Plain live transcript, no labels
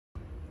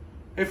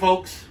Hey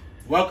folks,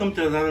 welcome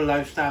to another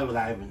Lifestyle with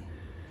Ivan.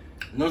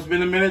 I know it's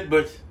been a minute,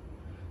 but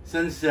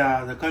since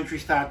the country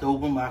started to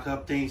open back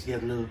up, things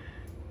get a little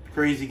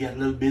crazy, get a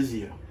little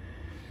busier.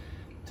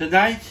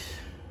 Tonight,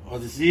 or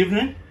this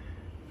evening,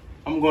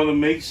 I'm going to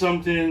make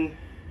something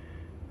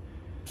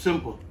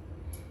simple.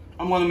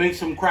 I'm going to make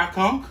some cracked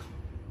conch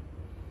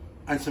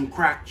and some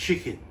cracked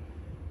chicken.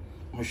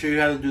 I'm going to show you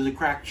how to do the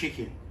cracked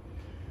chicken.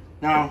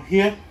 Now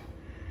here,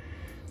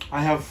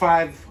 I have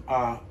 5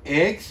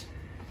 eggs.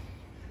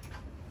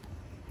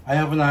 I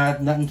haven't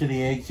added nothing to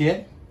the eggs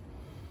yet.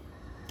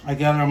 I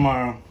got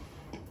them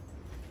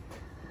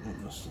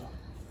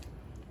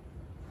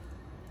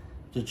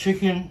the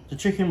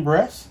chicken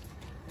breast.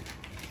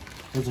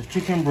 There's a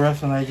chicken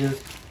breast, and I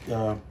just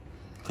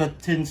cut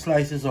thin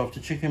slices off the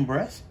chicken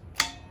breast,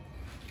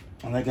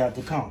 and I got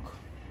the conch.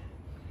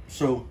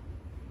 So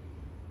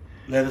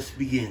let us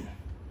begin.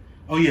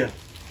 Oh yeah,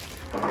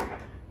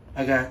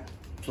 I got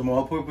some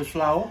all-purpose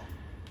flour.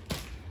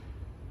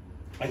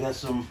 I got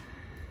some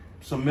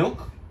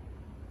milk.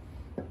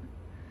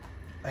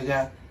 I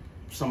got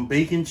some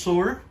baking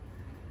soda,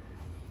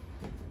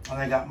 and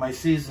I got my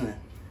seasoning.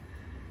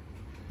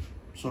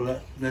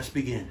 So let's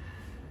begin.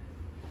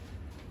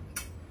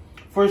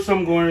 First,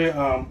 I'm going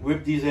to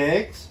whip these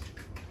eggs.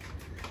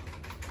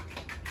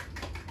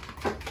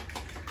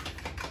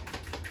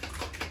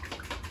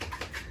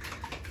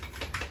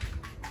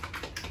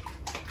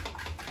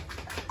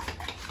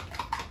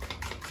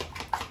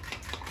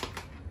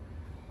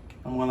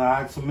 I'm going to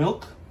add some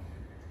milk.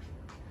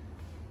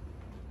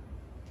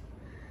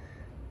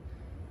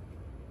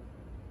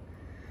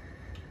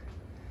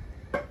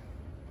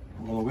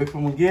 I'm going to whip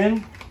them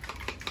again.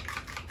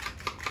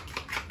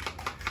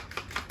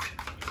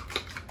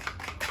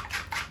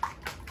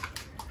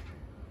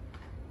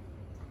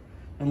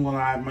 I'm going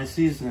to add my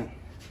seasoning.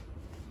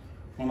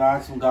 I'm going to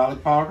add some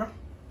garlic powder.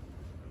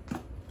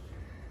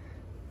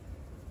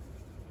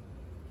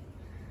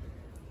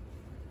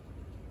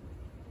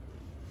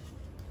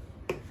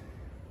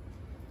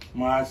 I'm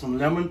going to add some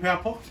lemon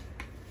pepper.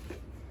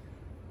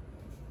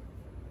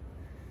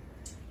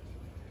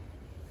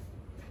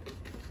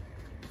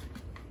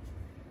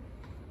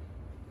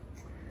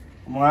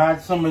 I'm going to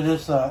add some of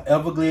this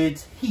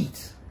Everglades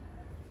heat.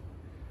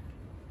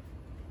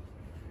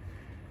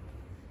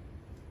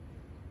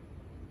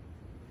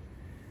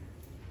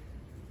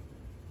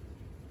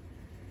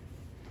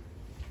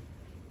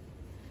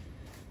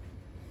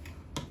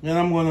 Then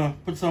I'm going to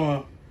put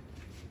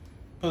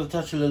a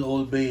touch of little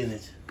Old Bay in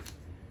it.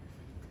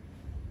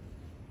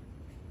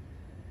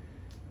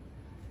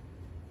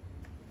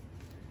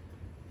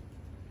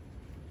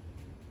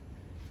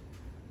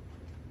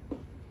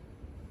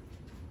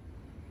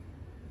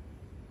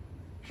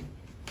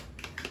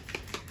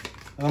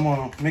 I'm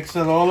going to mix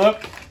it all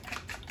up,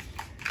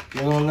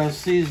 get all that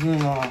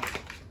seasoning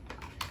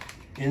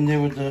in there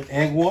with the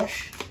egg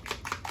wash.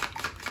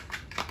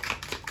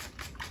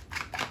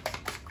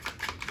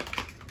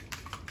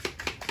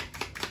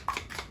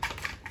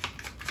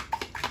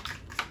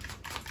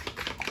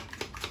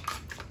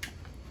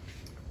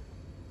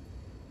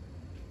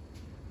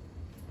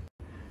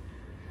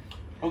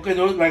 Okay,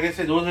 like I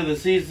said, those are the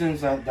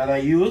seasonings that I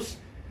use.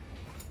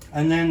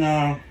 And then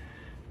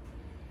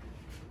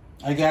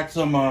I got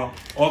some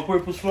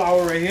all-purpose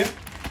flour right here.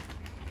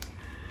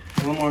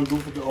 What I'm going to do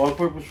for the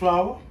all-purpose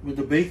flour with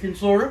the baking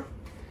soda,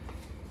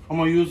 I'm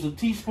going to use a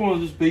teaspoon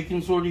of this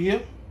baking soda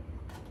here.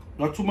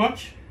 Not too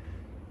much.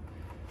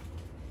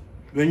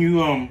 When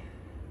you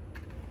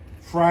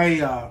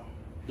fry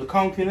the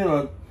conch in it,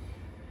 or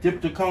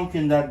dip the conch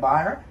in that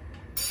batter,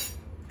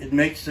 it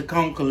makes the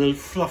conch a little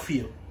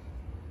fluffier.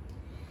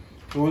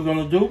 So what we're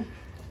going to do,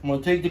 I'm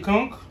going to take the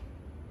conch,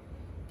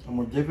 I'm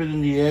going to dip it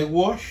in the egg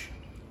wash.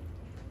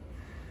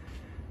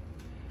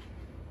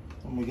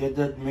 I'm going to get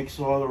that mix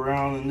all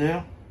around in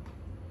there.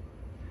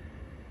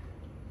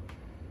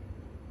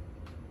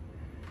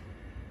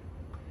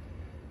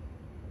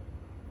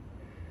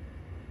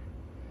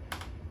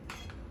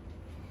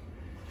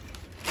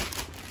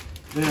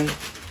 Then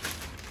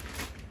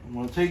I'm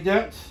going to take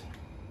that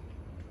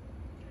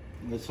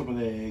and let some of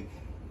the egg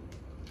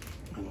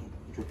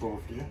drip off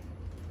there.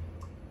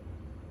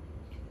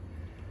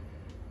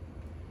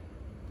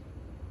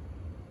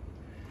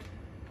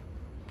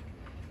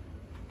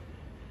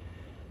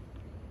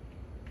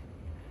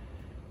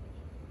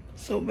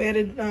 So where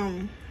did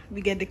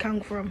we get the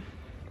conch from?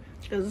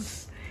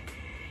 Because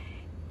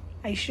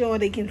I sure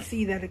they can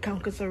see that the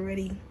conch is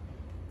already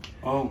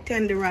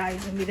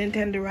tenderized, and we didn't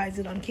tenderize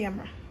it on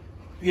camera.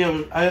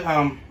 Yeah,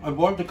 I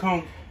bought the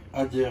conch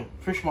at the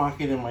fish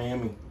market in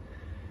Miami,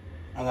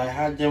 and I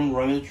had them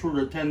run it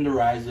through the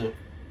tenderizer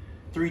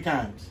 3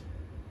 times.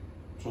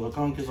 So the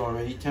conch is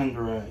already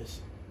tenderized.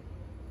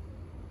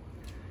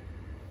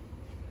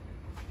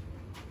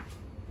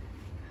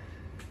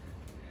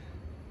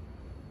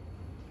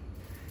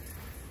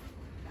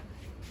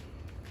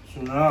 So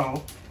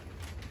now,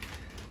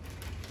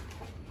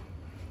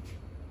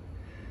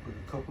 put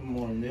a couple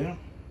more in there.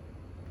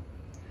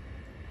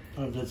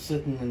 I'm just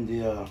sitting in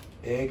the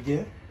egg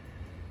there,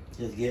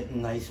 just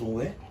getting nice and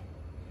wet.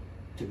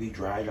 to be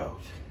dried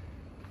out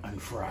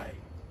and fried.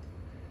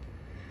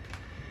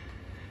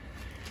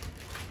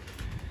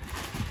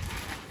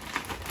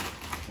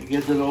 I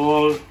get it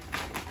all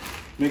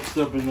mixed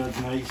up in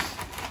that nice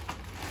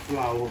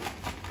flour.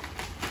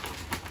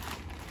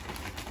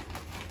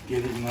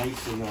 Get it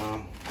nice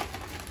and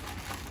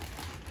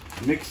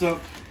mix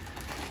up,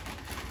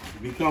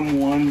 become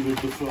one with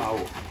the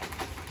flour.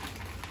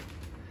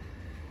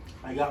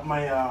 I got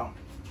my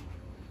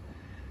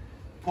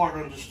pot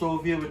on the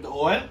stove here with the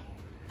oil.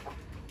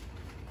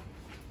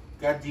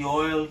 Got the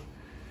oil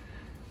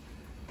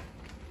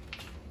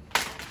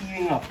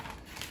heating up.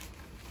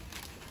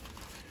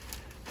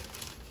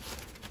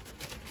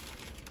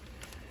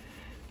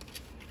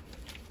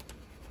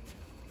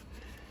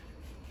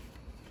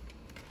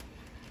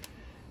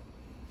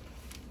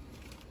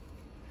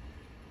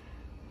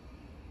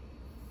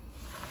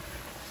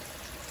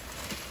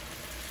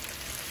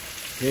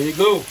 There you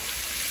go.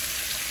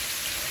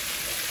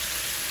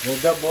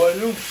 Let that boy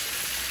loose.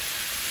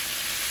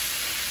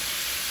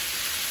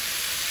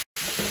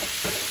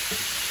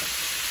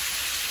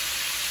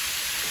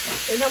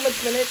 In how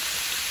much minutes?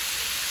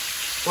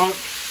 Well,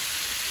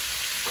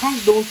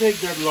 conch don't take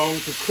that long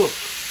to cook.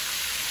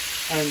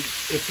 And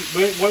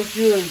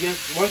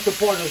once the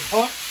pot is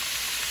hot,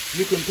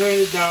 you can turn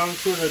it down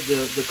so that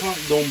the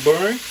conch don't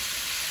burn.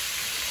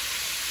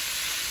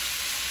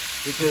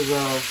 Because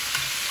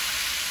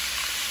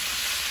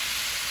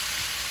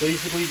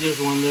basically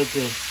just wanted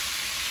to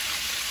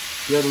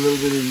get a little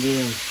bit in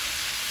there and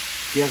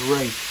get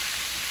right.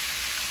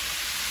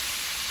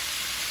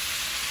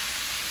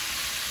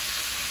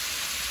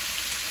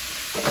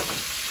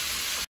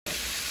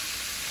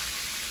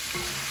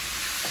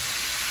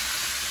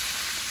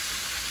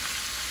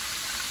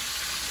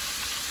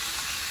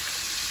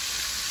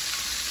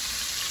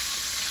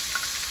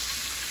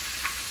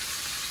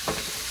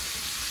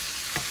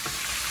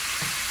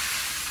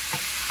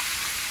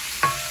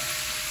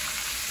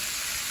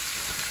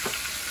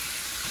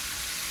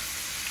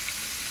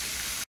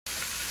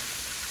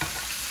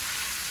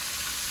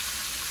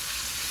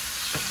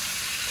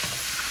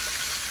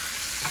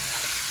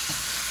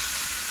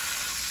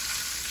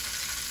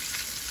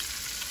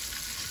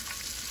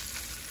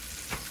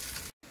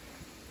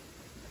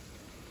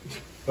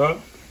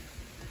 Well,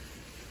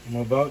 I'm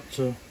about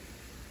to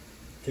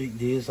take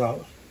these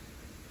out.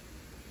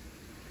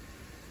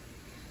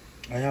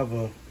 I have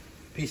a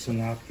piece of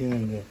napkin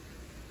in the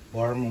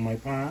bottom of my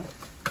pan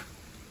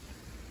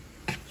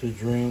to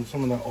drain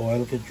some of the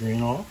oil, to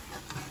drain off.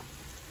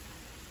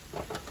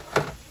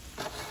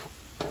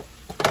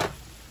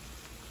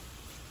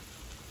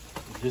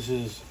 This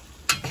is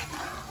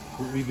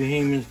what we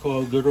Bahamians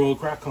call good old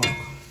crack conch.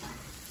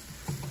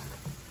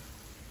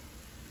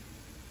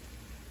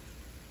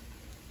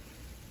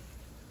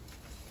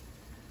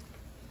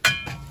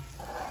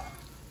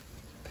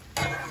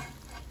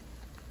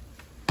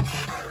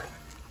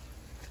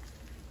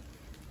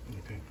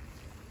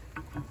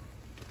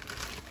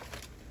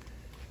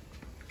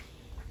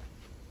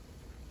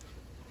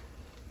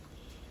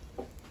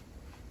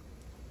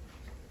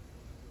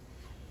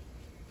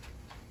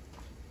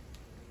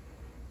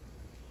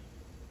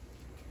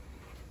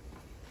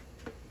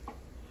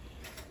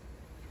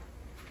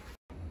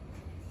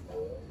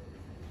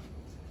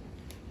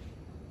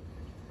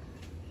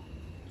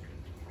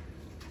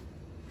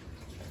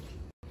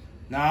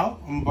 Now,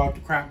 I'm about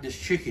to crack this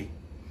chicken.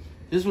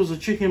 This was a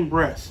chicken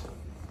breast.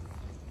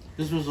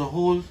 This was a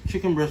whole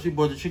chicken breast. We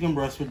bought the chicken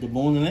breast with the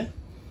bone in it.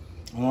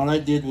 And all I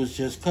did was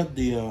just cut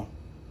the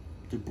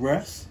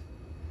breast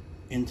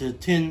into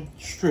thin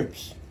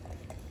strips.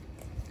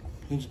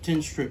 And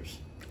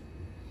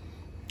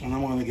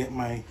I'm going to get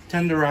my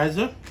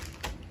tenderizer.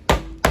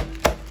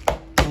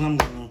 And I'm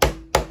going to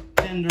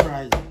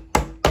tenderize it.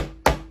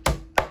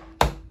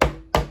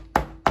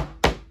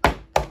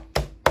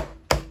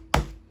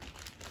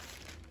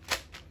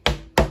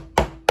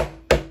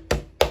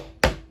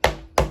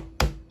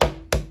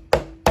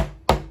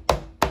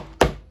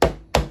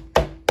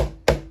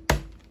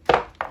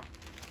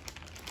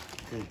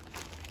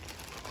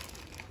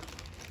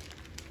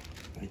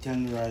 I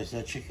tenderize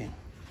that chicken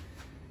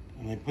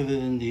and I put it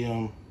in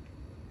the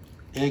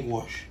egg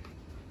wash.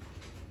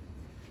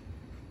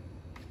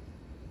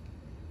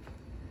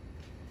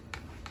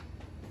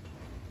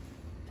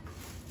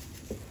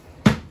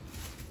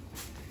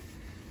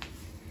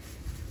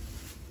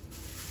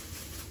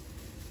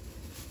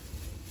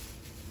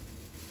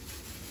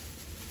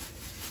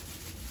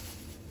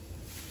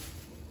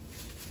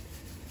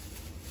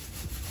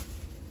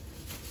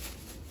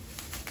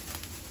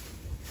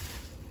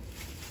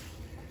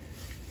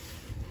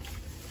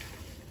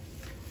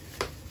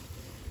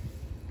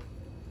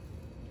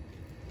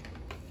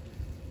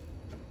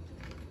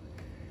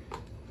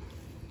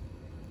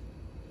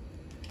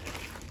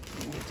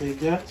 Take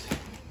that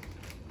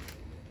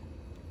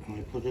and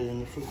I put it in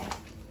the flour.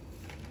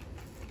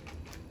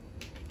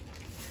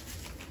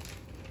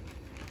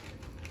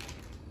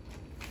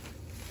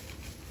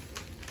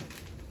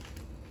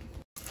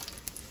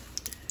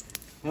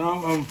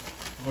 Now I'm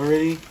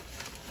already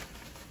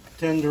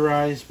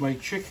tenderize my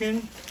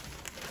chicken.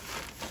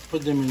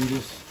 Put them in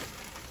this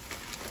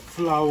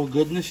flour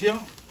goodness here.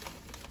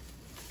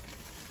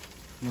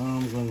 Now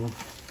I'm gonna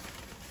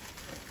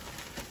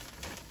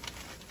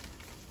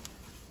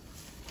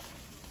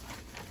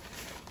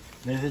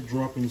let it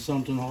drop in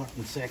something hot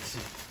and sexy.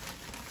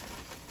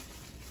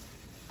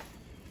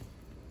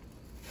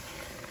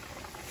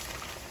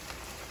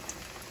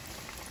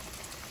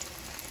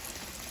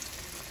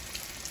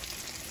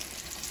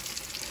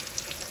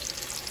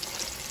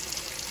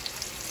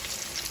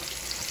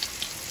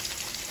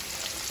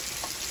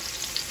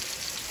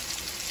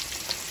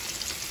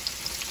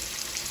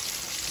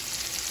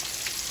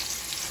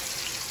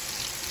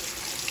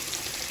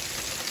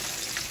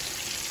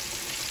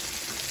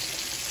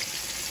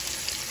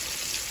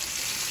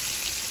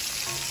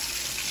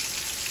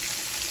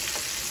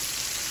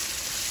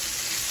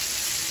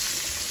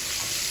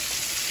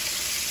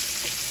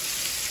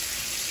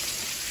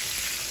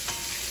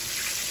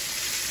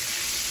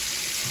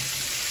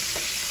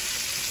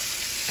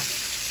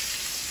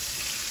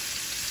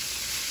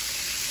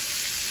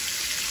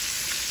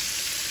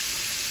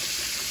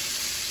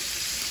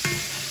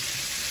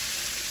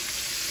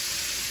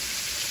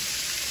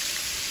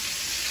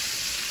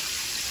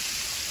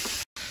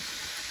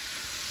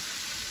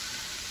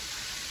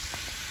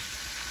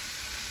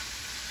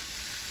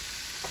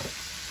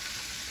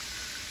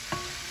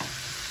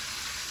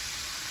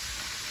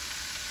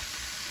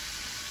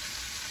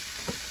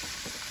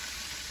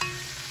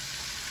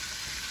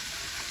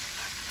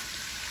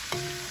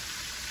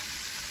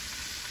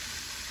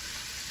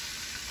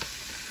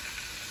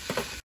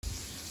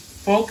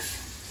 Folks,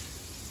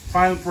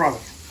 final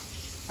product.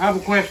 I have a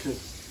question.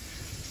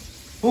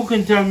 Who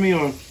can tell me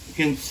or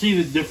can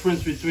see the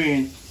difference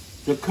between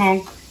the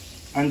conch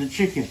and the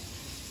chicken?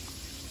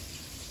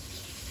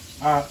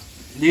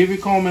 Leave your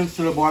comments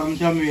to the bottom.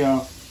 Tell me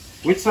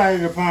which side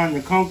of the pan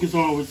the conch is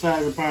on, which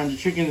side of the pan the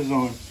chicken is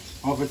on,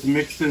 or if it's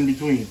mixed in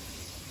between.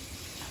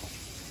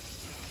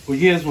 But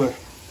here's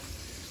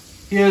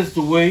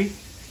the way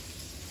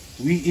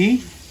we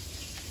eat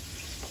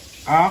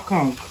our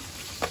conch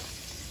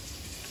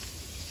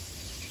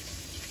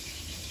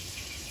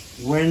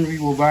when we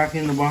were back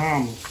in the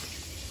Bahamas.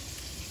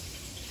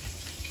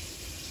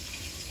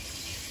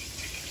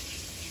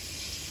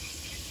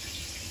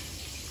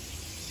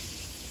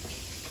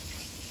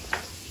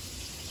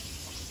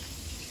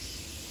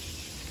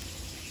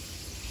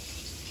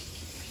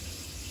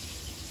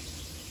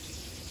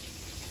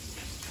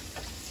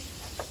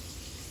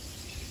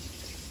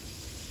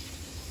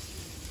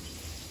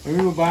 When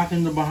we were back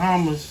in the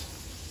Bahamas,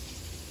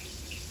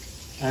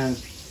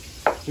 and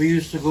we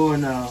used to go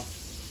and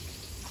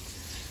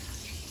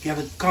get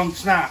a conch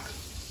snack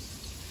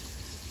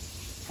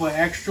for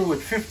extra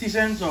with 50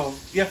 cents or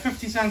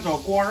 50 cents or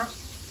a quarter.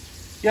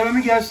 Yeah, let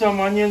me get some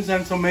onions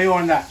and some mayo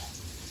on that.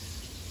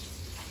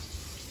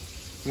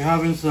 We're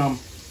having some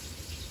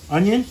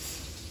onions.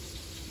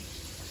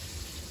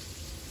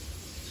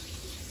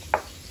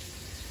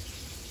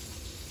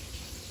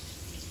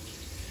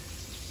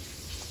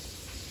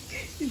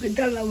 You can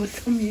tell that was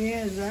some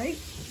years, right?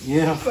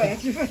 Yeah. For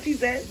extra 50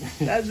 cents.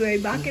 That's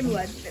way back in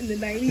what? In the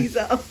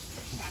 90s.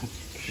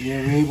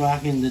 Yeah, way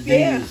back in the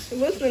days. Yeah, it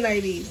was the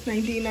 90s,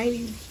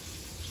 1990s.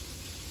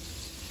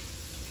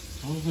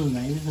 What was the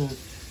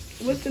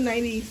 90s? What's the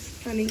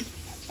 90s, honey?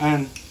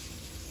 And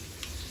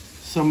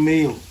some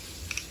mayo.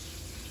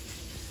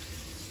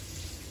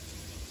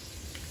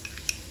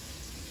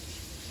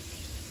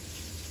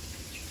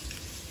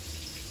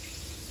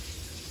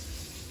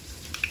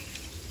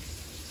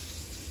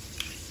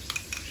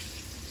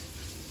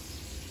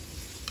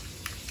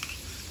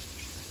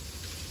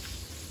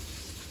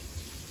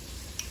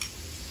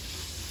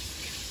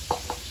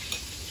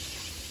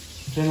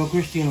 General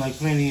Christian like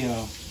plenty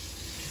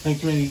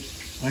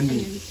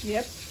onions.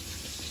 Yep.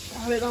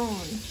 Pile it on.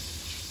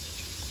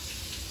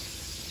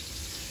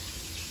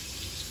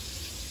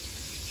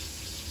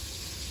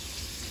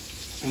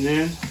 And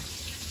then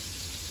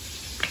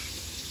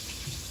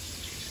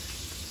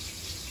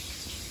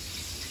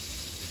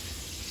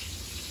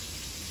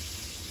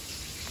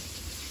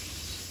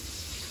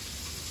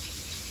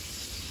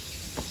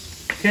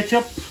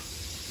ketchup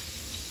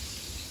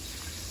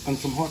and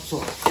some hot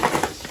sauce.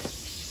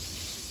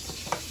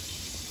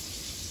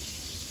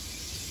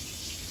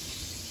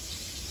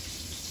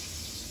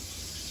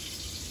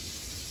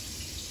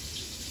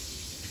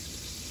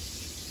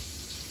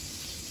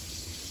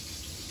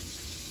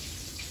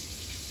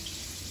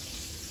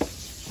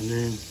 And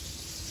then,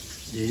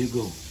 there you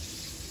go.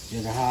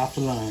 Get a half a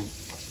lime.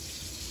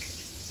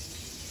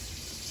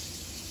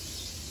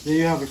 There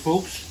you have it,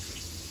 folks.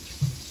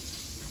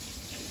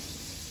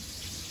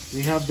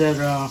 We have that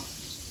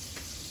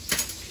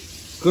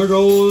good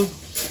old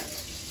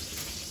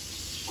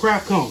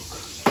crack conch.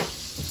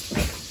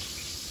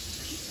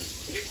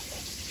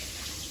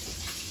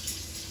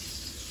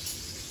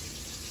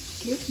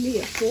 Give me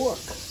a fork.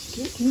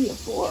 Give me a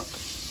fork.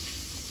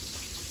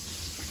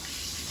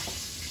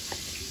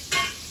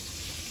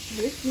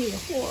 Give me a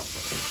fork.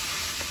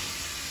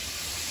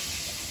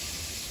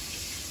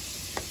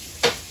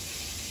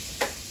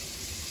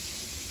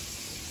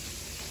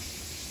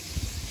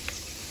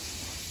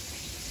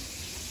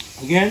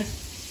 Again,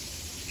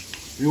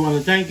 we want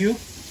to thank you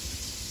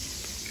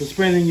for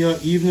spending your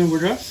evening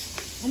with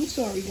us. I'm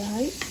sorry,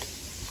 guys.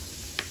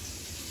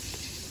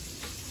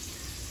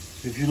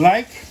 If you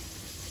like,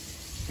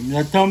 give me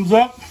that thumbs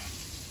up.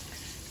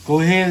 Go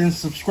ahead and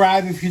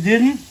subscribe if you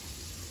didn't.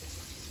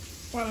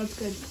 Well, that's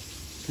good.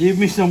 Leave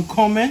me some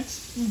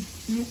comments.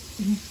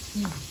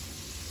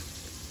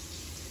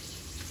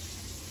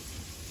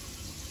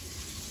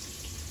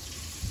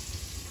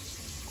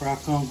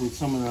 Crack conch with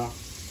some of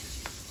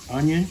the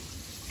onion.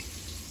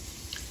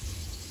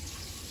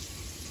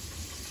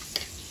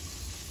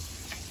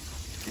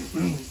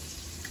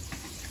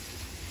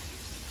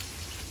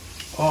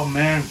 Oh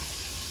man.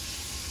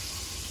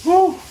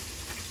 Woo!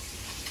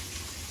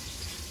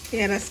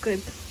 Yeah, that's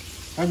good.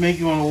 That make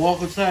you want to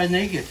walk outside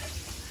naked.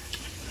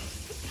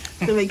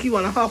 To make you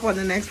want to hop on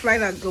the next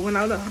flight or going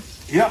out on.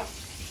 Yeah.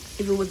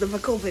 If it wasn't for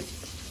COVID.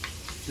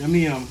 Let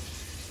me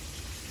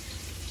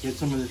get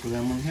some of this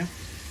lemon here.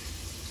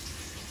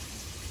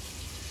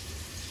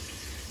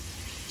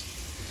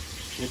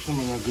 Get some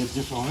of that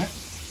goodness on it.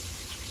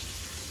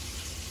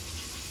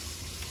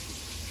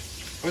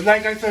 But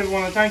like I said, I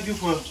want to thank you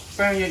for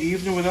spending your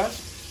evening with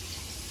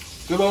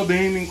us. Good old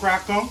Bahamian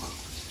crack conch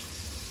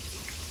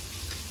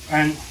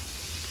and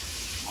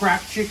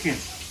cracked chicken.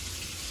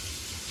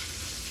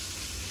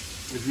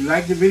 If you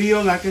like the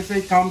video, like I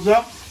said, thumbs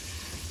up.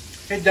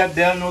 Hit that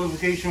bell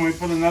notification when we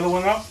put another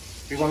one up.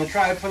 We're going to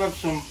try to put up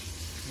some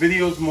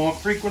videos more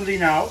frequently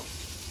now.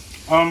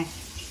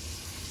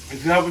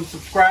 If you haven't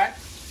subscribed,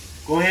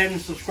 go ahead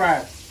and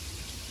subscribe.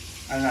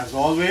 And as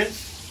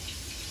always,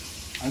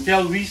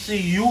 until we see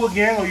you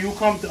again or you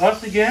come to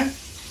us again,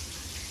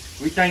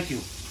 we thank you.